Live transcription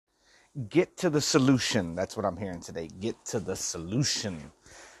Get to the solution. That's what I'm hearing today. Get to the solution.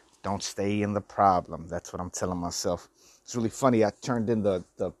 Don't stay in the problem. That's what I'm telling myself. It's really funny. I turned in the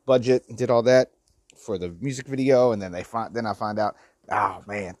budget and did all that for the music video, and then I find out, oh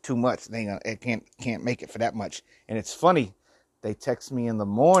man, too much. I can't make it for that much. And it's funny. They text me in the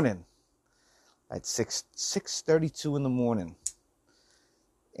morning at 6:32 in the morning.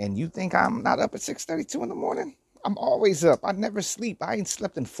 And you think I'm not up at 6:32 in the morning? I'm always up. I never sleep. I ain't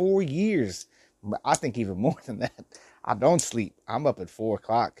slept in 4 years. I think even more than that. I don't sleep. I'm up at 4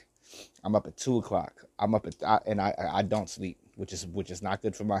 o'clock. I'm up at 2 o'clock. I don't sleep, which is not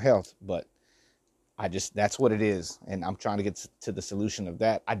good for my health. But that's what it is. And I'm trying to get to the solution of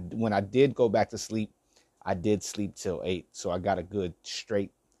that. When I did go back to sleep, I did sleep till 8. So I got a good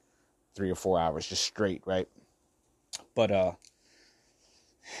straight 3 or 4 hours, just straight, right? But,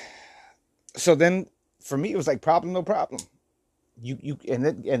 so then for me, it was like problem, no problem. And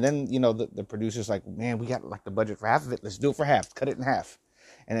then the producer's like, man, we got like the budget for half of it. Let's do it for half. Cut it in half.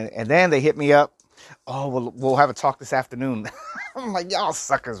 And then they hit me up. Oh, we'll have a talk this afternoon. I'm like, y'all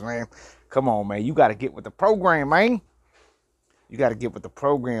suckers, man. Come on, man. You got to get with the program, man. You got to get with the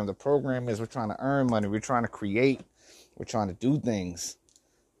program. The program is we're trying to earn money. We're trying to create. We're trying to do things.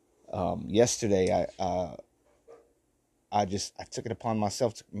 Yesterday, I took it upon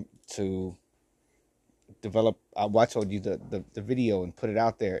myself to develop. I told you the video and put it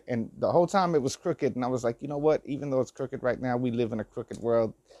out there, and the whole time it was crooked. And I was like, you know what? Even though it's crooked right now, we live in a crooked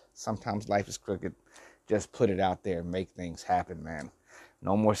world. Sometimes life is crooked. Just put it out there and make things happen, man.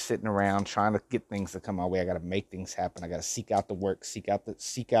 No more sitting around trying to get things to come my way. I got to make things happen. I got to seek out the work, seek out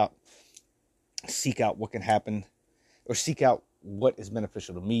what can happen, or seek out what is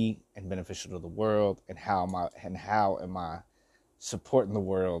beneficial to me and beneficial to the world, and how am I supporting the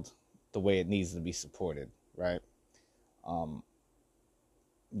world the way it needs to be supported, right?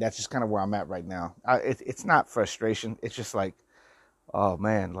 That's just kind of where I'm at right now. It's not frustration. It's just like, oh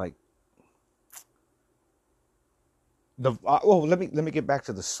man, like let me get back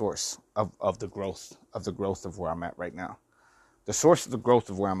to the source of the growth of where I'm at right now. The source of the growth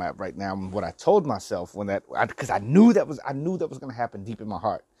of where I'm at right now, and what I told myself because I knew that was going to happen deep in my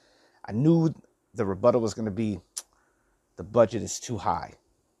heart. I knew the rebuttal was going to be, the budget is too high,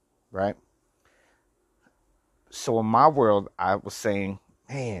 right? So in my world, I was saying,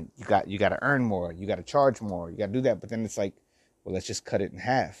 man, you got to earn more, you got to charge more, you got to do that. But then it's like, well, let's just cut it in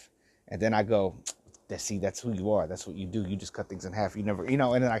half. And then I go, that's who you are. That's what you do. You just cut things in half. You never, and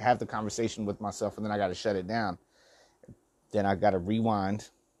then I have the conversation with myself, and then I got to shut it down. Then I got to rewind,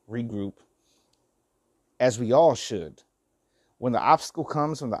 regroup, as we all should. When the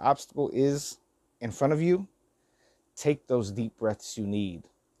obstacle is in front of you, take those deep breaths you need,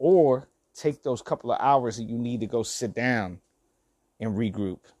 or take those couple of hours that you need to go sit down and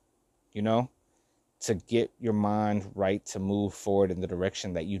regroup, to get your mind right, to move forward in the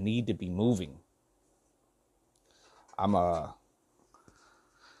direction that you need to be moving. I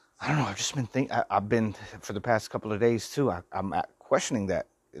don't know. I've just been thinking. I've been for the past couple of days too. I'm questioning that.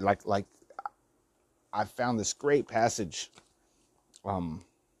 Like I found this great passage, a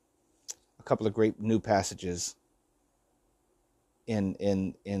couple of great new passages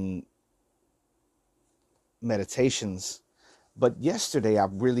in meditations. But yesterday, I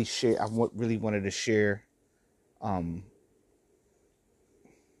really wanted to share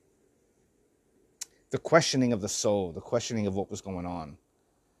the questioning of the soul, the questioning of what was going on.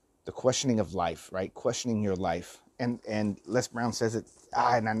 The questioning of life, right? Questioning your life. And Les Brown says it,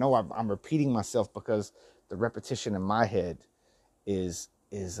 and I know I'm repeating myself because the repetition in my head is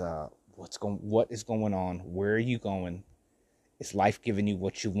what is going on? Where are you going? Is life giving you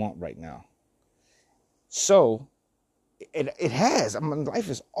what you want right now? So it has. Life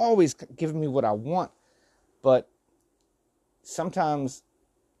is always giving me what I want, but sometimes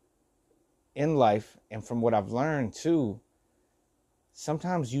in life, and from what I've learned too,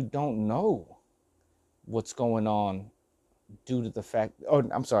 sometimes you don't know what's going on due to the fact,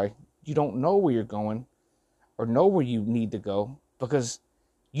 you don't know where you're going or know where you need to go because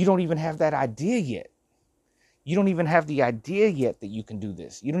you don't even have that idea yet. You don't even have the idea yet that you can do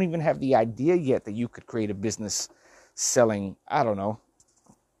this. You don't even have the idea yet that you could create a business selling,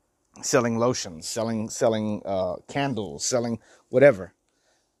 selling lotions, selling candles, selling whatever.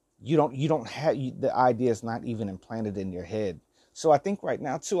 You don't have, the idea is not even implanted in your head. So I think right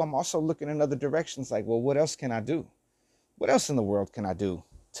now, too, I'm also looking in other directions like, well, what else can I do? What else in the world can I do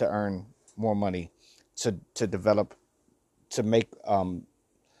to earn more money, to develop, to make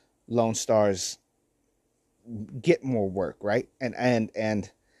Lone Stars get more work, right? And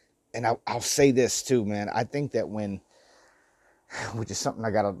I'll say this, too, man. I think that when which is something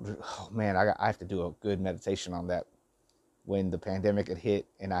I gotta, oh man, I have to do a good meditation on that. When the pandemic had hit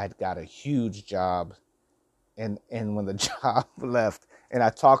and I had got a huge job, and when the job left, and I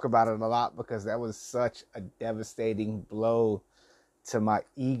talk about it a lot because that was such a devastating blow to my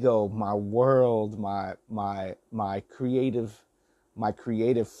ego, my world, my creative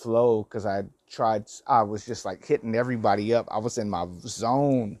flow, because I was just like hitting everybody up. I was in my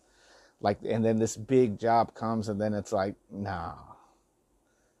zone, like, and then this big job comes, and then it's like, nah,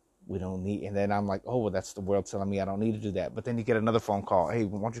 we don't need, and then I'm like, oh, well, that's the world telling me I don't need to do that. But then you get another phone call, hey,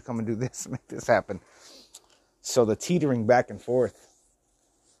 why don't you come and do this, make this happen? So the teetering back and forth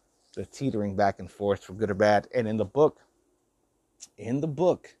for good or bad. And in the book,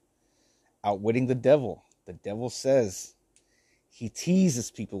 Outwitting the Devil says he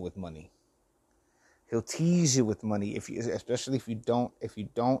teases people with money. He'll tease you with money, especially if you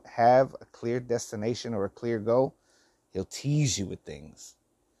don't have a clear destination or a clear goal. He'll tease you with things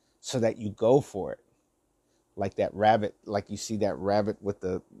so that you go for it. Like that rabbit, like you see that rabbit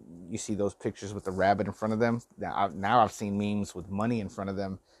you see those pictures with the rabbit in front of them. Now I've seen memes with money in front of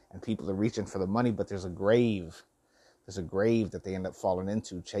them, and people are reaching for the money, but there's a grave. There's a grave that they end up falling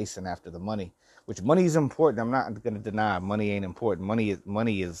into, chasing after the money. Which money is important. I'm not going to deny money ain't important. Money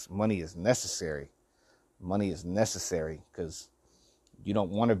is necessary. Money is necessary because you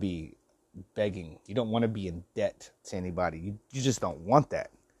don't want to be begging. You don't want to be in debt to anybody. You just don't want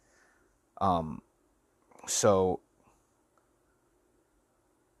that. So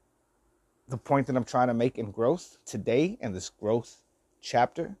the point that I'm trying to make in growth today, and this growth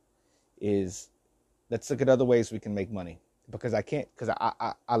chapter, is let's look at other ways we can make money. Because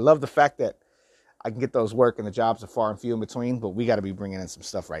I love the fact that I can get those work and the jobs are far and few in between, but we got to be bringing in some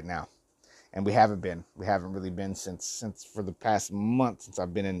stuff right now. And we haven't really been since for the past month, since I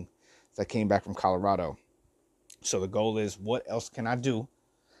came back from Colorado. So the goal is, what else can I do?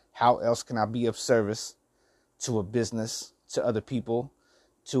 How else can I be of service to a business, to other people,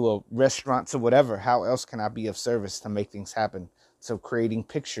 to a restaurant, to whatever? How else can I be of service to make things happen? So creating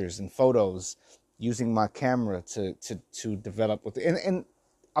pictures and photos, using my camera to develop with it. And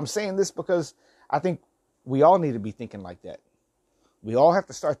I'm saying this because I think we all need to be thinking like that. We all have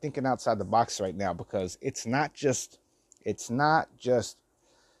to start thinking outside the box right now, because it's not just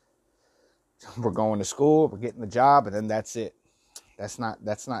we're going to school, we're getting the job, and then that's it. That's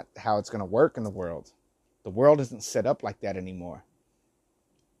not how it's going to work in the world. The world isn't set up like that anymore.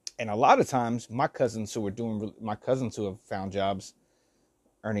 And a lot of times, my cousins who have found jobs,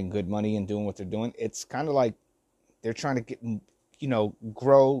 earning good money and doing what they're doing, it's kind of like they're trying to get,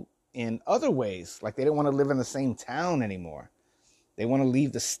 grow in other ways. Like they don't want to live in the same town anymore. They want to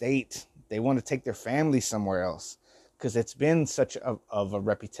leave the state. They want to take their family somewhere else, because it's been such of a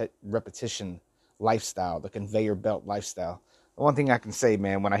repetition lifestyle, the conveyor belt lifestyle. The one thing I can say,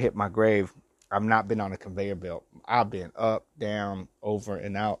 man, when I hit my grave, I've not been on a conveyor belt. I've been up, down, over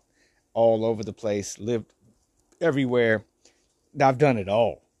and out, all over the place, lived everywhere. I've done it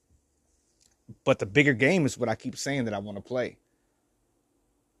all. But the bigger game is what I keep saying that I want to play.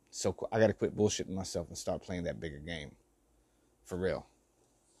 So I got to quit bullshitting myself and start playing that bigger game. For real.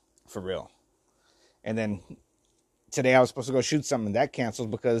 For real. And then today I was supposed to go shoot something that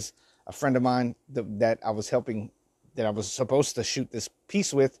canceled because a friend of mine that I was helping, that I was supposed to shoot this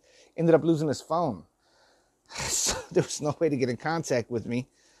piece with, ended up losing his phone. So there was no way to get in contact with me.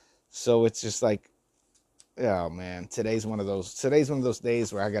 So it's just like, oh man, today's one of those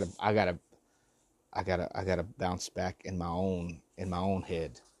days where I gotta bounce back in my own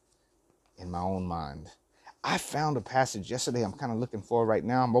head, in my own mind. I found a passage yesterday I'm kind of looking for right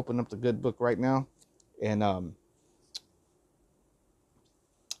now. I'm opening up the good book right now. And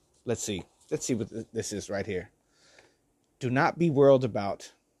let's see what this is right here. Do not be whirled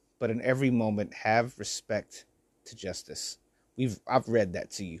about, but in every moment have respect to justice. I've read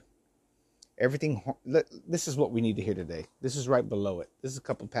that to you. This is what we need to hear today. This is right below it. This is a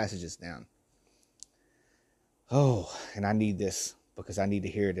couple passages down. Oh, and I need this because I need to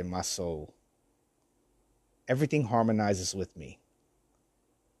hear it in my soul. Everything harmonizes with me,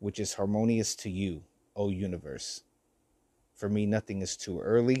 which is harmonious to you, O universe. For me, nothing is too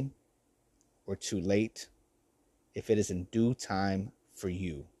early or too late if it is in due time for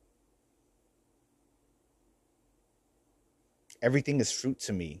you. Everything is fruit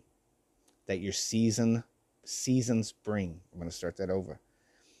to me that your seasons bring. I'm going to start that over.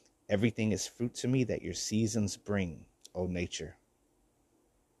 Everything is fruit to me that your seasons bring, O nature.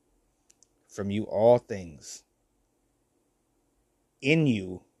 From you all things. In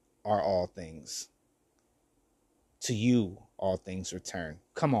you are all things. To you all things return.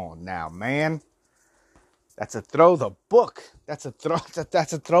 Come on now, man. That's a throw the book. That's a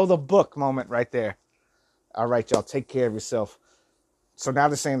throw the book moment right there. All right, y'all, take care of yourself. So now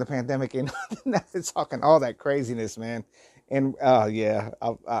they're saying the pandemic ain't now they're talking all that craziness, man. And yeah,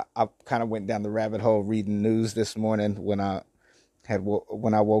 I kind of went down the rabbit hole reading news this morning when I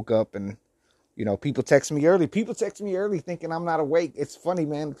woke up, and people text me early. People text me early thinking I'm not awake. It's funny,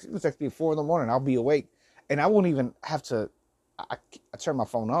 man. People text me at 4 a.m. I'll be awake, and I won't even have to. I turn my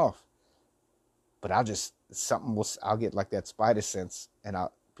phone off, but I'll get like that spider sense, and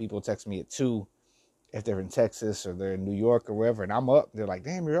people text me at 2 if they're in Texas or they're in New York or wherever, and I'm up. They're like,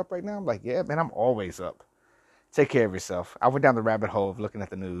 "Damn, you're up right now." I'm like, "Yeah, man, I'm always up." Take care of yourself. I went down the rabbit hole of looking at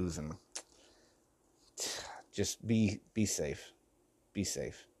the news, and just be safe. Be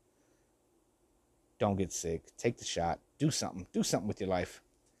safe. Don't get sick. Take the shot. Do something. Do something with your life.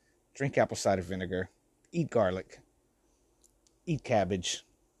 Drink apple cider vinegar. Eat garlic. Eat cabbage,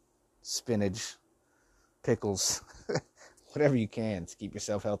 spinach, pickles, whatever you can to keep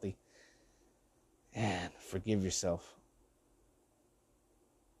yourself healthy. And forgive yourself.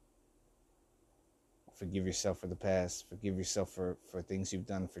 Forgive yourself for the past. Forgive yourself for things you've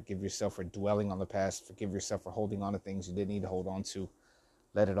done. Forgive yourself for dwelling on the past. Forgive yourself for holding on to things you didn't need to hold on to.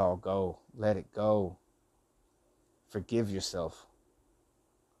 Let it all go. Let it go. Forgive yourself.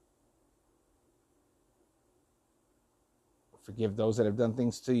 Forgive those that have done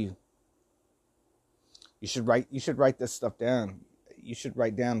things to you. You should write this stuff down. You should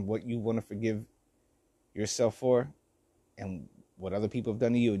write down what you want to forgive yourself for and what other people have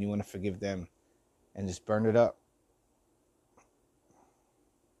done to you, and you want to forgive them, and just burn it up.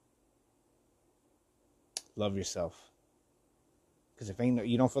 Love yourself. Because if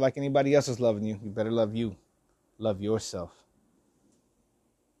you don't feel like anybody else is loving you, you better love you. Love yourself.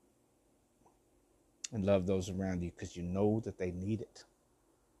 And love those around you, because you know that they need it.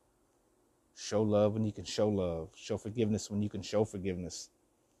 Show love when you can show love. Show forgiveness when you can show forgiveness.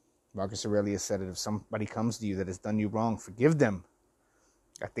 Marcus Aurelius said it, if somebody comes to you that has done you wrong, forgive them.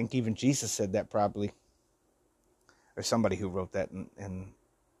 I think even Jesus said that probably. Or somebody who wrote that in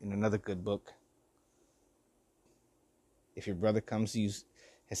another good book. If your brother comes to you,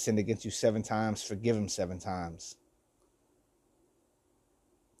 has sinned against you 7 times, forgive him 7 times.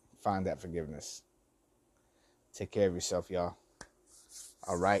 Find that forgiveness. Take care of yourself, y'all.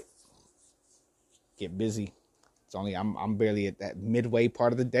 All right. Get busy. I'm barely at that midway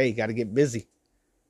part of the day. Got to get busy.